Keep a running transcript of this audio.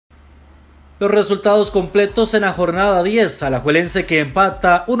Los resultados completos en la jornada 10, alajuelense que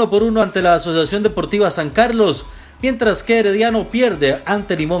empata 1-1 ante la Asociación Deportiva San Carlos, mientras que Herediano pierde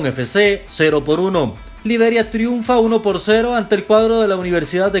ante Limón FC 0-1. Liberia triunfa 1-0 ante el cuadro de la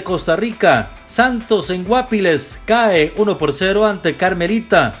Universidad de Costa Rica. Santos en Guapiles cae 1-0 ante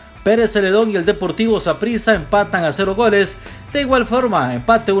Carmelita. Pérez Celedón y el Deportivo Saprissa empatan a 0 goles. De igual forma,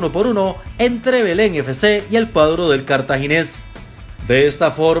 empate 1-1 entre Belén FC y el cuadro del Cartaginés. De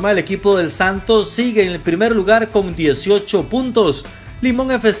esta forma, el equipo del Santos sigue en el primer lugar con 18 puntos.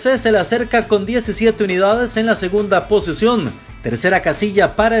 Limón FC se le acerca con 17 unidades en la segunda posición. Tercera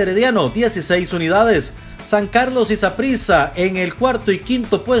casilla para Herediano, 16 unidades. San Carlos y Saprissa en el cuarto y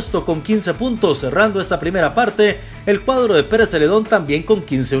quinto puesto con 15 puntos. Cerrando esta primera parte, el cuadro de Pérez Celedón también con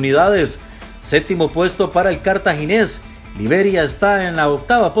 15 unidades. Séptimo puesto para el Cartaginés. Liberia está en la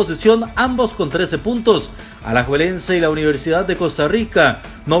octava posición, ambos con 13 puntos. Alajuelense y la Universidad de Costa Rica,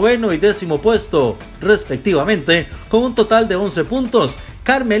 noveno y décimo puesto, respectivamente, con un total de 11 puntos.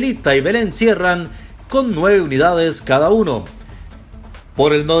 Carmelita y Belén cierran con 9 unidades cada uno.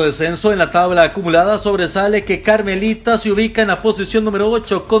 Por el no descenso en la tabla acumulada sobresale que Carmelita se ubica en la posición número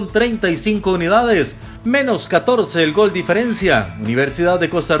 8 con 35 unidades, menos 14 el gol diferencia. Universidad de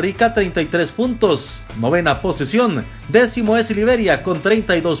Costa Rica 33 puntos, novena posición. Décimo es Liberia con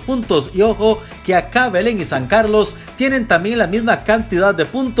 32 puntos y ojo que acá Belén y San Carlos tienen también la misma cantidad de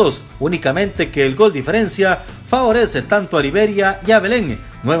puntos, únicamente que el gol diferencia favorece tanto a Liberia y a Belén.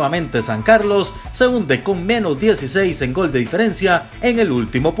 Nuevamente San Carlos se hunde con menos 16 en gol de diferencia en el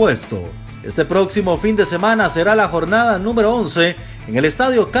último puesto. Este próximo fin de semana será la jornada número 11 en el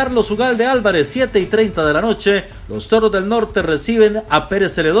estadio Carlos Ugalde Álvarez, 7:30 de la noche. Los Toros del Norte reciben a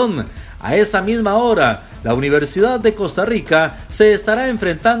Pérez Celedón. A esa misma hora, la Universidad de Costa Rica se estará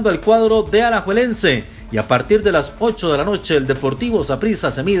enfrentando al cuadro de Alajuelense. Y a partir de las 8 de la noche, el Deportivo Saprissa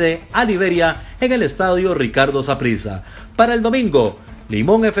se mide a Liberia en el estadio Ricardo Saprissa. Para el domingo,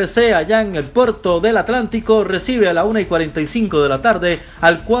 Limón FC allá en el puerto del Atlántico recibe a la 1:45 de la tarde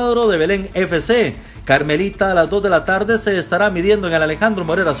al cuadro de Belén FC. Carmelita a las 2 de la tarde se estará midiendo en el Alejandro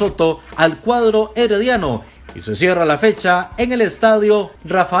Morera Soto al cuadro herediano. Y se cierra la fecha en el estadio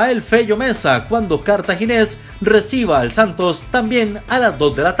Rafael Fello Mesa cuando Cartaginés reciba al Santos también a las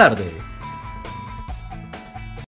 2 de la tarde.